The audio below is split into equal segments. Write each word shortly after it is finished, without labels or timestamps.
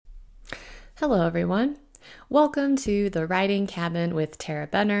Hello, everyone. Welcome to the Writing Cabin with Tara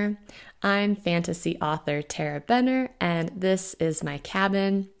Benner. I'm fantasy author Tara Benner, and this is my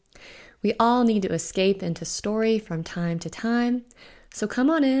cabin. We all need to escape into story from time to time, so come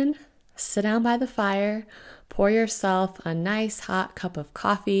on in, sit down by the fire, pour yourself a nice hot cup of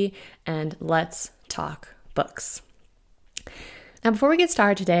coffee, and let's talk books. Now, before we get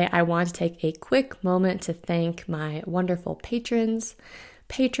started today, I want to take a quick moment to thank my wonderful patrons.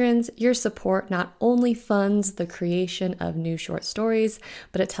 Patrons, your support not only funds the creation of new short stories,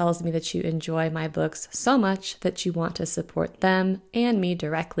 but it tells me that you enjoy my books so much that you want to support them and me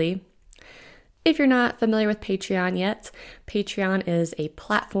directly. If you're not familiar with Patreon yet, Patreon is a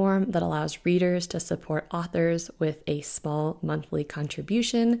platform that allows readers to support authors with a small monthly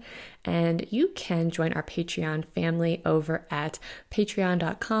contribution, and you can join our Patreon family over at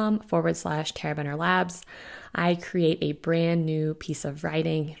patreon.com/Tara Benner Labs. I create a brand new piece of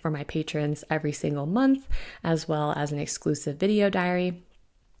writing for my patrons every single month, as well as an exclusive video diary.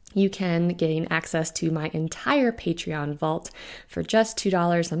 You can gain access to my entire Patreon vault for just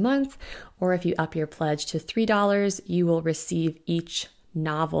 $2 a month, or if you up your pledge to $3, you will receive each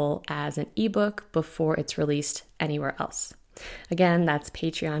novel as an ebook before it's released anywhere else. Again, that's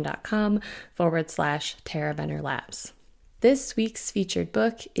patreon.com/Tara Benner Labs. This week's featured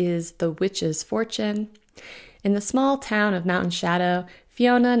book is The Witch's Fortune. In the small town of Mountain Shadow,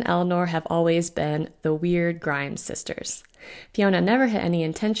 Fiona and Eleanor have always been the weird Grimes sisters. Fiona never had any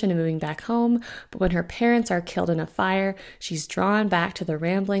intention of moving back home, but when her parents are killed in a fire, she's drawn back to the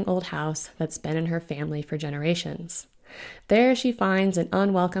rambling old house that's been in her family for generations. There she finds an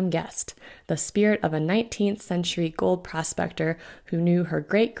unwelcome guest, the spirit of a 19th century gold prospector who knew her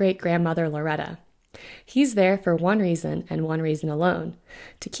great-great-grandmother Loretta. He's there for one reason and one reason alone,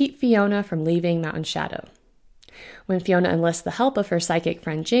 to keep Fiona from leaving Mountain Shadow. When Fiona enlists the help of her psychic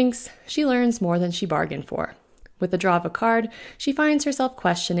friend Jinx, she learns more than she bargained for. With the draw of a card, she finds herself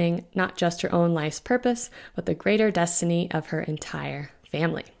questioning not just her own life's purpose, but the greater destiny of her entire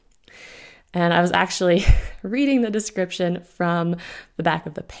family. And I was actually reading the description from the back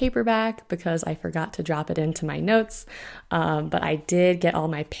of the paperback because I forgot to drop it into my notes, but I did get all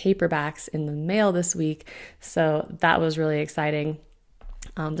my paperbacks in the mail this week, so that was really exciting.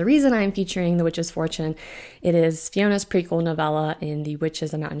 The reason I'm featuring The Witch's Fortune, it is Fiona's prequel novella in the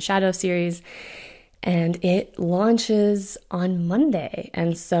Witches of Mountain Shadow series, and it launches on Monday.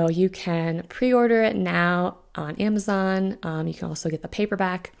 And so you can pre-order it now on Amazon. You can also get the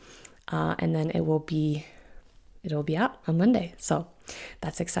paperback, and then it'll be out on Monday. So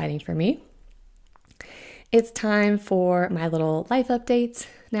that's exciting for me. It's time for my little life updates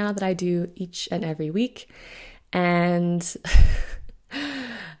now that I do each and every week. And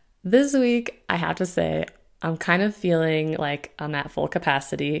this week, I have to say, I'm kind of feeling like I'm at full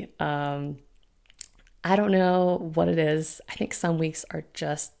capacity. I don't know what it is. I think some weeks are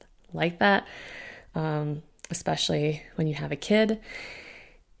just like that, especially when you have a kid.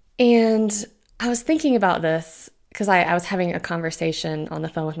 And I was thinking about this because I was having a conversation on the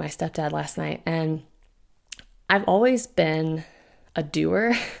phone with my stepdad last night, and I've always been a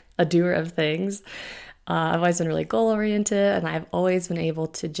doer of things. I've always been really goal-oriented, and I've always been able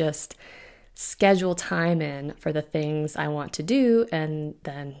to just schedule time in for the things I want to do and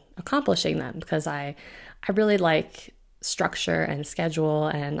then accomplishing them because I really like structure and schedule,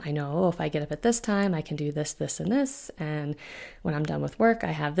 and I know if I get up at this time, I can do this, this, and this, and when I'm done with work,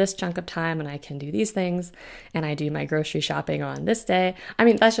 I have this chunk of time and I can do these things, and I do my grocery shopping on this day. I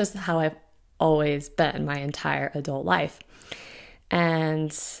mean, that's just how I've always been my entire adult life.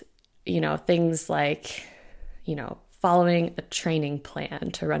 And things like, following a training plan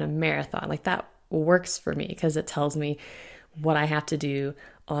to run a marathon, like that works for me because it tells me what I have to do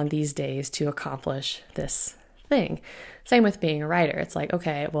on these days to accomplish this thing. Same with being a writer. It's like,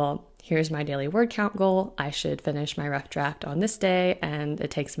 okay, well, here's my daily word count goal. I should finish my rough draft on this day, and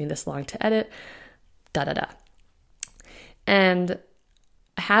it takes me this long to edit, da-da-da. And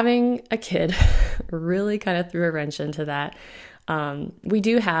having a kid really kind of threw a wrench into that. We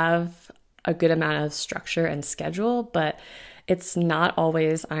do have a good amount of structure and schedule, but it's not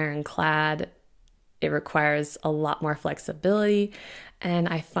always ironclad. It requires a lot more flexibility, and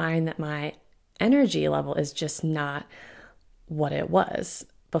I find that my energy level is just not what it was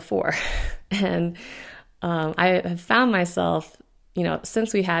before. And I have found myself,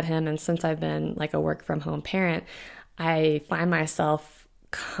 since we had him and since I've been like a work from home parent, I find myself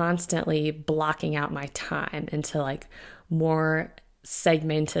constantly blocking out my time into like more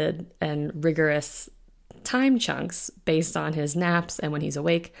segmented and rigorous time chunks based on his naps and when he's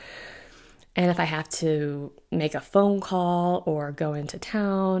awake. And if I have to make a phone call or go into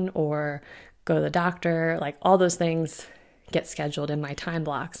town or go to the doctor, like all those things get scheduled in my time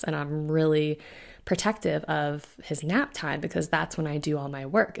blocks. And I'm really protective of his nap time because that's when I do all my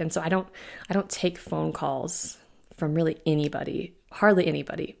work. And so I don't take phone calls from really anybody, hardly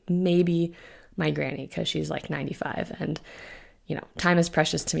anybody, maybe my granny, because she's like 95 and time is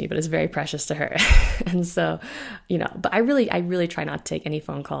precious to me, but it's very precious to her. And so, but I really try not to take any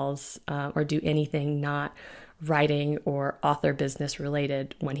phone calls or do anything not writing or author business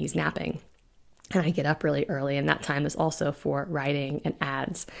related when he's napping. And I get up really early, and that time is also for writing and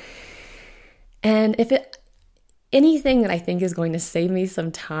ads. And if anything that I think is going to save me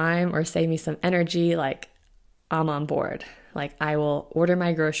some time or save me some energy, like I'm on board. Like I will order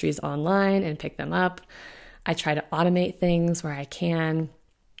my groceries online and pick them up. I try to automate things where I can.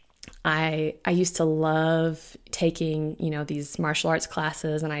 I used to love taking, these martial arts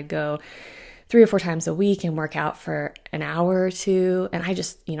classes, and I'd go 3 or 4 times a week and work out for an hour or two. And I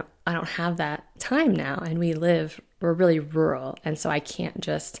just, I don't have that time now. And we're really rural. And so I can't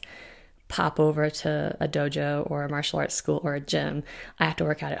just pop over to a dojo or a martial arts school or a gym. I have to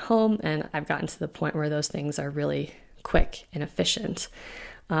work out at home. And I've gotten to the point where those things are really quick and efficient.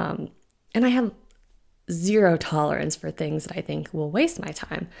 And I have zero tolerance for things that I think will waste my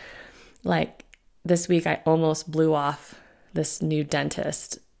time. Like this week, I almost blew off this new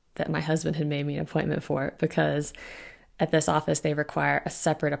dentist that my husband had made me an appointment for, because at this office, they require a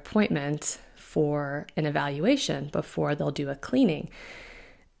separate appointment for an evaluation before they'll do a cleaning.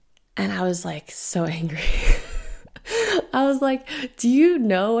 And I was like so angry. I was like, do you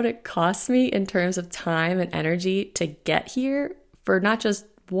know what it costs me in terms of time and energy to get here for not just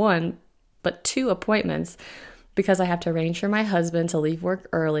 1, but 2 appointments, because I have to arrange for my husband to leave work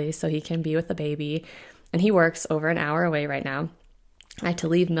early so he can be with the baby. And he works over an hour away right now. I have to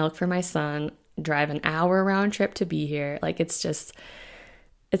leave milk for my son, drive an hour round trip to be here. Like it's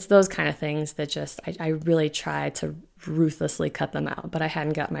those kind of things that I really try to ruthlessly cut them out. But I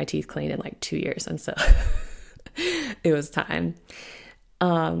hadn't got my teeth cleaned in like 2 years. And so it was time.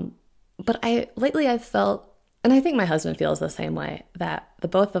 But lately I've felt, and I think my husband feels the same way, that the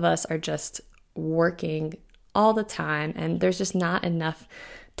both of us are just working all the time, and there's just not enough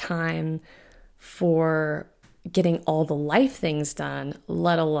time for getting all the life things done,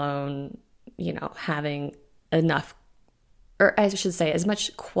 let alone, having enough, or I should say as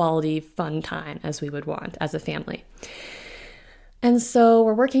much quality fun time as we would want as a family. And so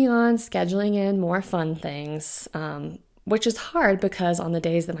we're working on scheduling in more fun things, which is hard because on the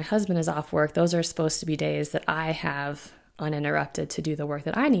days that my husband is off work, those are supposed to be days that I have uninterrupted to do the work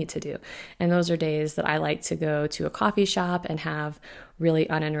that I need to do. And those are days that I like to go to a coffee shop and have really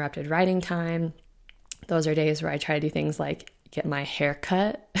uninterrupted writing time. Those are days where I try to do things like get my hair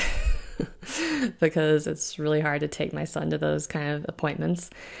cut because it's really hard to take my son to those kind of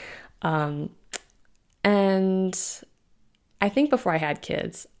appointments. And I think before I had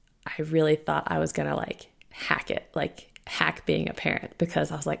kids, I really thought I was going to hack being a parent,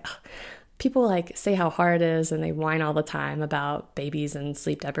 because I was like, people say how hard it is and they whine all the time about babies and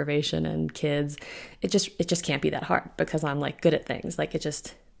sleep deprivation and kids. It just can't be that hard because I'm good at things.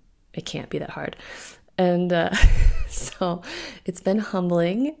 It can't be that hard. And so it's been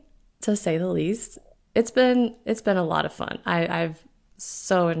humbling, to say the least. It's been a lot of fun. I've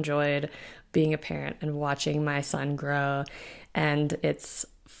so enjoyed being a parent and watching my son grow, and it's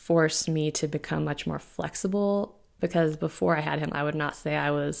forced me to become much more flexible, because before I had him, I would not say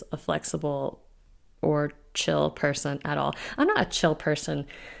I was a flexible or chill person at all. I'm not a chill person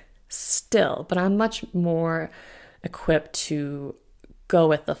still, but I'm much more equipped to go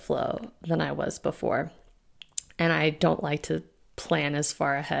with the flow than I was before. And I don't like to plan as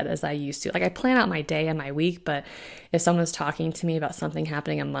far ahead as I used to. I plan out my day and my week, but if someone's talking to me about something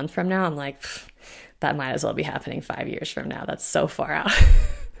happening a month from now, I'm like, that might as well be happening 5 years from now. That's so far out.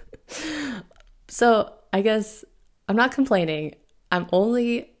 So I guess I'm not complaining. I'm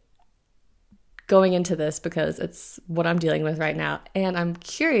only going into this because it's what I'm dealing with right now. And I'm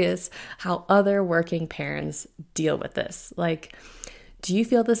curious how other working parents deal with this. Do you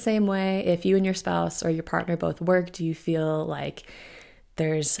feel the same way? If you and your spouse or your partner both work, do you feel like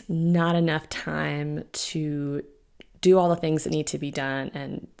there's not enough time to do all the things that need to be done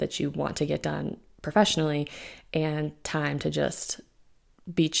and that you want to get done professionally, and time to just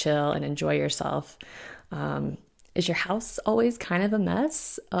be chill and enjoy yourself? Is your house always kind of a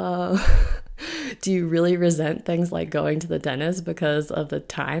mess? Do you really resent things like going to the dentist because of the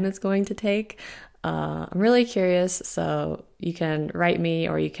time it's going to take? I'm really curious, so you can write me,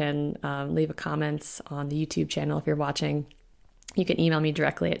 or you can leave a comment on the YouTube channel if you're watching. You can email me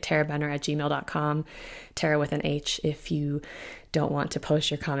directly at tarabenner@gmail.com, Tara with an H, if you don't want to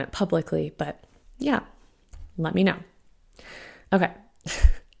post your comment publicly. But yeah, let me know. Okay.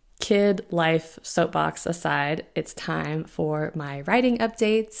 Kid life soapbox aside, it's time for my writing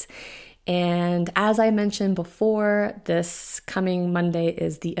updates. And as I mentioned before, this coming Monday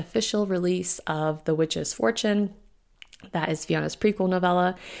is the official release of The Witch's Fortune. That is Fiona's prequel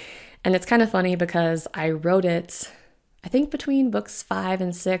novella. And it's kind of funny because I wrote it, I think between books 5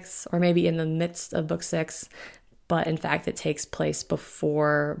 and 6, or maybe in the midst of book 6. But in fact, it takes place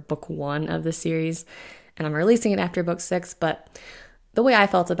before book 1 of the series. And I'm releasing it after book 6. But the way I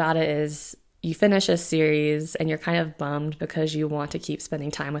felt about it is you finish a series and you're kind of bummed because you want to keep spending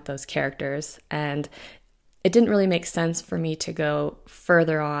time with those characters. And it didn't really make sense for me to go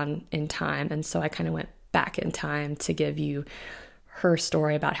further on in time. And so I kind of went back in time to give you her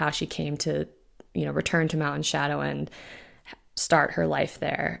story about how she came to, return to Mountain Shadow and start her life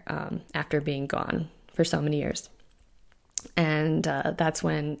there after being gone for so many years. And that's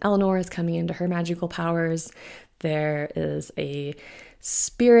when Eleanor is coming into her magical powers. There is a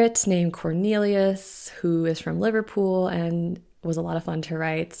spirit named Cornelius who is from Liverpool and was a lot of fun to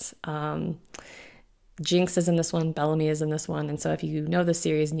write. Jinx is in this one, Bellamy is in this one. And so if you know the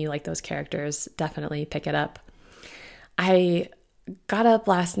series and you like those characters, definitely pick it up. I got up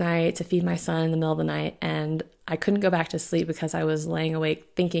last night to feed my son in the middle of the night and I couldn't go back to sleep because I was laying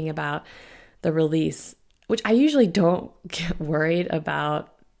awake thinking about the release, which I usually don't get worried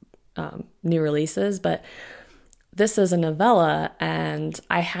about new releases, but this is a novella and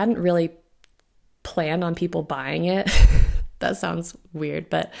I hadn't really planned on people buying it. That sounds weird,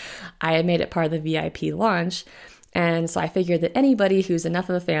 but I had made it part of the VIP launch. And so I figured that anybody who's enough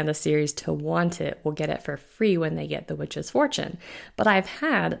of a fan of the series to want it will get it for free when they get The Witch's Fortune. But I've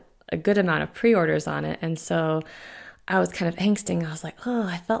had a good amount of pre-orders on it. And so I was kind of angsting. I was like,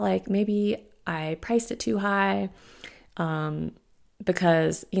 I felt like maybe I priced it too high.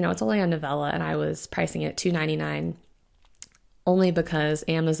 Because, it's only a novella and I was pricing it at $2.99 only because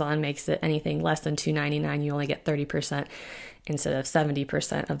Amazon makes it anything less than $2.99. You only get 30% instead of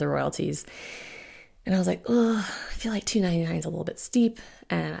 70% of the royalties. And I was like, I feel like $2.99 is a little bit steep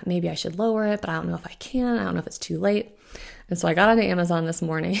and maybe I should lower it, but I don't know if I can. I don't know if it's too late. And so I got onto Amazon this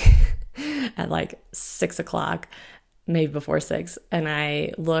morning at like 6 o'clock. Maybe before 6, and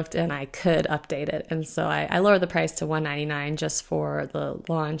I looked and I could update it. And so I lowered the price to $1.99 just for the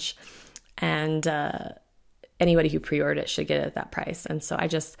launch. And anybody who pre-ordered it should get it at that price. And so I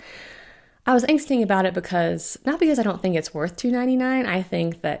was angsting about it not because I don't think it's worth $2.99. I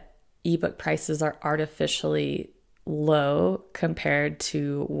think that ebook prices are artificially low compared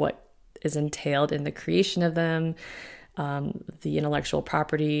to what is entailed in the creation of them, the intellectual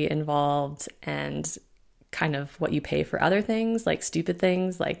property involved, and kind of what you pay for other things, like stupid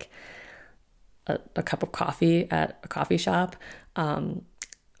things like a cup of coffee at a coffee shop.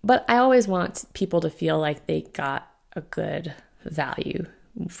 But I always want people to feel like they got a good value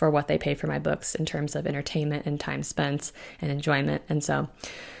for what they pay for my books in terms of entertainment and time spent and enjoyment. And so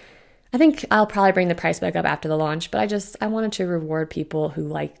I think I'll probably bring the price back up after the launch, but I wanted to reward people who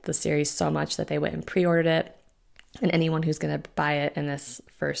liked the series so much that they went and pre-ordered it, and anyone who's going to buy it in this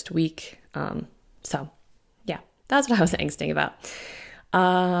first week. That's what I was angsting about.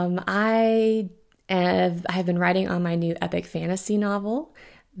 I have been writing on my new epic fantasy novel.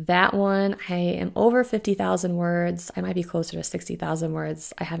 That one, I am over 50,000 words. I might be closer to 60,000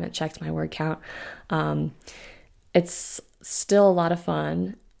 words. I haven't checked my word count. It's still a lot of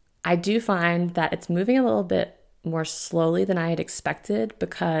fun. I do find that it's moving a little bit more slowly than I had expected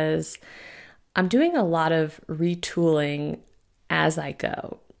because I'm doing a lot of retooling as I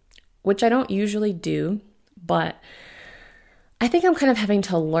go, which I don't usually do. But I think I'm kind of having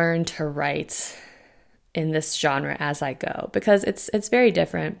to learn to write in this genre as I go because it's very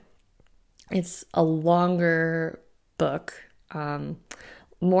different. It's a longer book.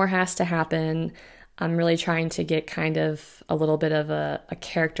 More has to happen. I'm really trying to get kind of a little bit of a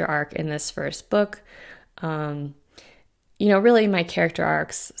character arc in this first book. Really my character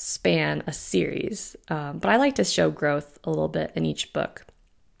arcs span a series, but I like to show growth a little bit in each book.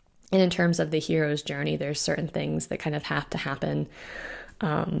 And in terms of the hero's journey, there's certain things that kind of have to happen.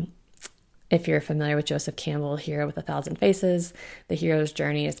 If you're familiar with Joseph Campbell, Hero with a Thousand Faces, the hero's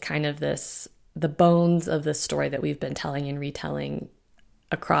journey is kind of the bones of the story that we've been telling and retelling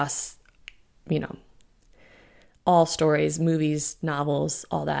across, all stories, movies, novels,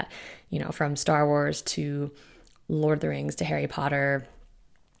 all that, from Star Wars to Lord of the Rings to Harry Potter,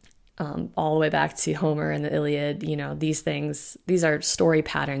 all the way back to Homer and the Iliad. These are story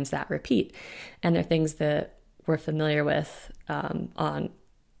patterns that repeat, and they're things that we're familiar with on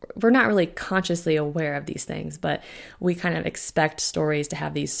we're not really consciously aware of these things, but we kind of expect stories to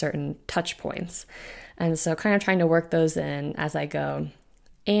have these certain touch points. And so kind of trying to work those in as I go.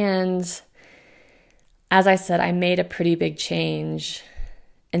 And as I said, I made a pretty big change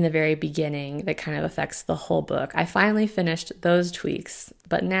in the very beginning that kind of affects the whole book. I finally finished those tweaks,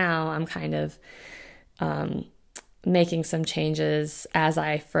 but now I'm kind of making some changes as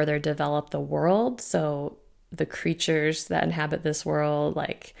I further develop the world. So the creatures that inhabit this world,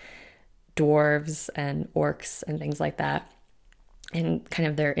 like dwarves and orcs and things like that, and kind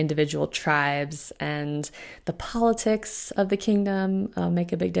of their individual tribes, and the politics of the kingdom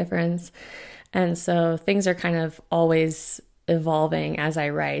make a big difference. And so things are kind of always evolving as I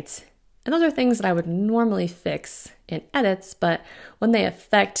write. And those are things that I would normally fix in edits, but when they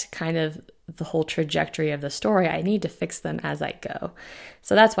affect kind of the whole trajectory of the story, I need to fix them as I go.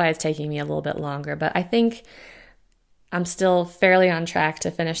 So that's why it's taking me a little bit longer. But I think I'm still fairly on track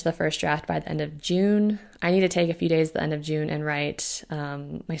to finish the first draft by the end of June. I need to take a few days at the end of June and write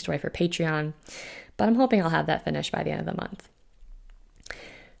my story for Patreon, but I'm hoping I'll have that finished by the end of the month.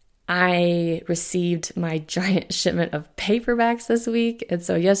 I received my giant shipment of paperbacks this week. And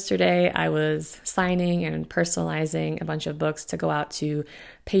so yesterday I was signing and personalizing a bunch of books to go out to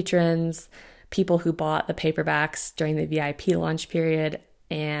patrons, people who bought the paperbacks during the VIP launch period,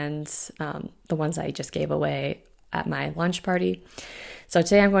 and the ones I just gave away at my launch party. So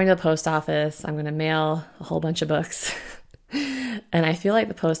today I'm going to the post office. I'm going to mail a whole bunch of books. And I feel like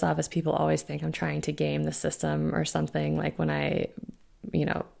the post office people always think I'm trying to game the system or something, like when I,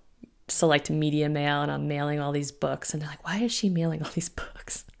 select media mail and I'm mailing all these books, and they're like, why is she mailing all these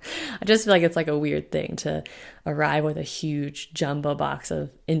books? I just feel like it's like a weird thing to arrive with a huge jumbo box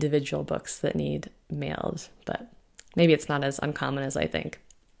of individual books that need mailed, but maybe it's not as uncommon as I think.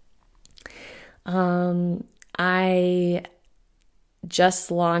 I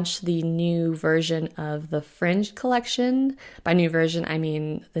just launched the new version of the Fringe collection. By new version, I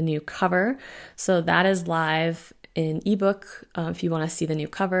mean the new cover. So that is live in ebook if you want to see the new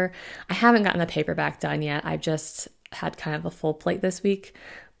cover. I haven't gotten the paperback done yet. I've just had kind of a full plate this week,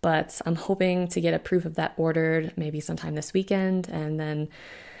 but I'm hoping to get a proof of that ordered maybe sometime this weekend. And then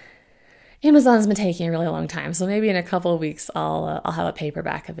Amazon's been taking a really long time, so maybe in a couple of weeks I'll have a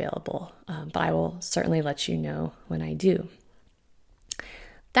paperback available. But I will certainly let you know when I do.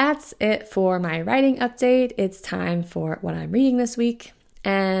 That's it for my writing update. It's time for what I'm reading this week.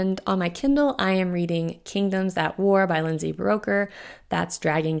 And on my Kindle, I am reading Kingdoms at War by Lindsay Buroker. That's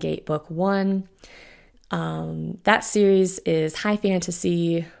Dragon Gate Book 1. That series is high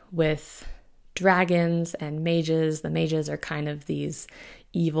fantasy with dragons and mages. The mages are kind of these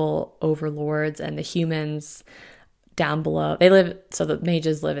evil overlords, and the humans down below, so the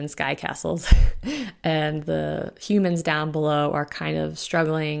mages live in sky castles, and the humans down below are kind of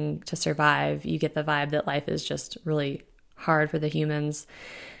struggling to survive. You get the vibe that life is just really hard for the humans,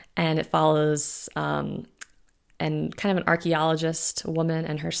 and it follows and kind of an archaeologist woman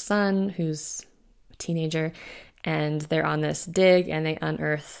and her son who's a teenager, and they're on this dig and they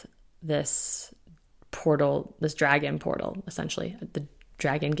unearth this portal, this dragon portal, essentially the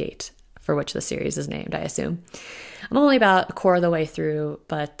Dragon Gate, for which the series is named, I assume. I'm only about a quarter of the way through,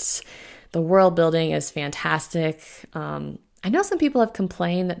 but the world building is fantastic. I know some people have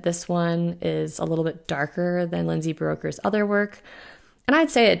complained that this one is a little bit darker than Lindsay Buroker's other work, and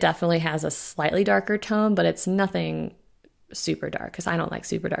I'd say it definitely has a slightly darker tone, but it's nothing super dark, because I don't like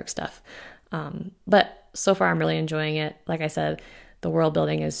super dark stuff. But so far I'm really enjoying it. Like I said, the world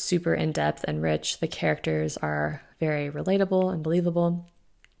building is super in-depth and rich. The characters are very relatable and believable.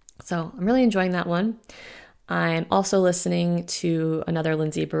 So I'm really enjoying that one. I'm also listening to another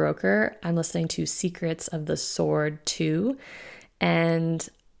Lindsay Buroker. I'm listening to Secrets of the Sword 2. And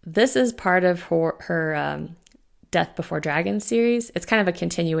this is part of her Death Before Dragons series. It's kind of a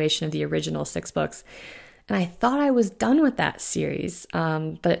continuation of the original 6 books. And I thought I was done with that series,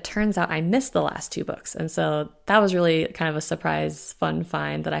 but it turns out I missed the last 2 books. And so that was really kind of a surprise, fun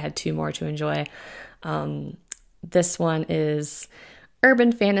find that I had 2 more to enjoy. This one is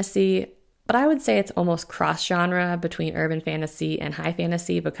urban fantasy, but I would say it's almost cross-genre between urban fantasy and high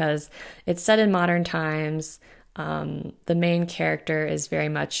fantasy, because it's set in modern times. The main character is very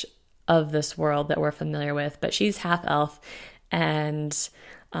much of this world that we're familiar with, but she's half elf, and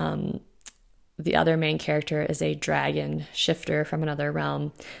the other main character is a dragon shifter from another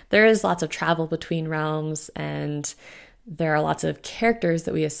realm. There is lots of travel between realms, and there are lots of characters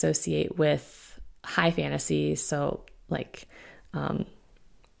that we associate with high fantasy, so like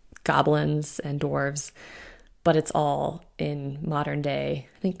goblins and dwarves. but it's all in modern day,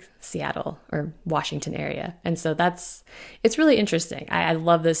 I think Seattle or Washington area. And so it's really interesting. I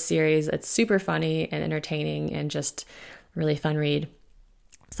love this series. It's super funny and entertaining and just a really fun read.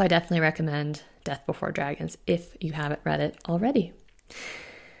 So I definitely recommend Death Before Dragons if you haven't read it already.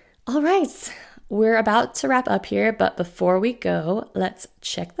 All right, we're about to wrap up here, but before we go, let's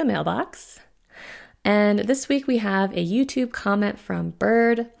check the mailbox. And this week we have a YouTube comment from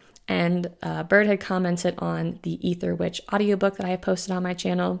Bird, and Bird had commented on the Ether Witch audiobook that I have posted on my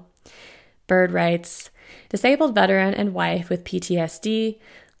channel. Bird writes, "Disabled veteran and wife with PTSD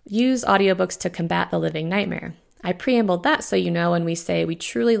use audiobooks to combat the living nightmare. I preambled that so you know when we say we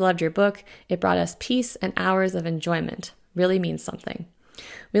truly loved your book, it brought us peace and hours of enjoyment. Really means something.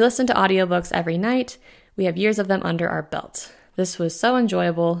 We listen to audiobooks every night. We have years of them under our belt. This was so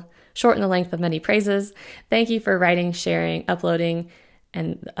enjoyable, short in the length of many praises. Thank you for writing, sharing, uploading,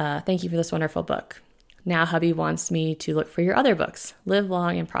 and thank you for this wonderful book. Now hubby wants me to look for your other books. Live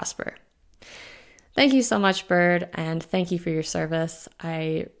long and prosper." Thank you so much, Bird, and thank you for your service.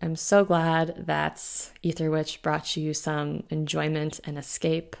 I am so glad that Ether Witch brought you some enjoyment and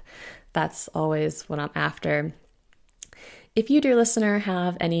escape. That's always what I'm after. If you, dear listener,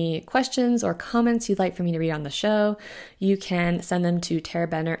 have any questions or comments you'd like for me to read on the show, you can send them to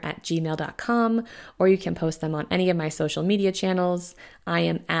tarabenner@gmail.com, or you can post them on any of my social media channels. I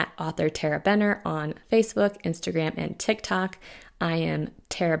am at author Tara Benner on Facebook, Instagram, and TikTok. I am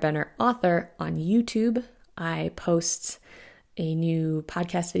Tara Benner Author on YouTube. I post a new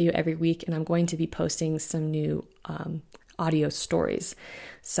podcast video every week, and I'm going to be posting some new audio stories.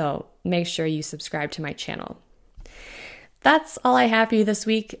 So make sure you subscribe to my channel. That's all I have for you this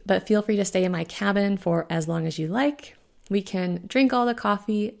week, but feel free to stay in my cabin for as long as you like. We can drink all the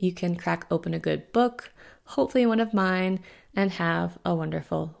coffee, you can crack open a good book, hopefully one of mine, and have a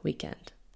wonderful weekend.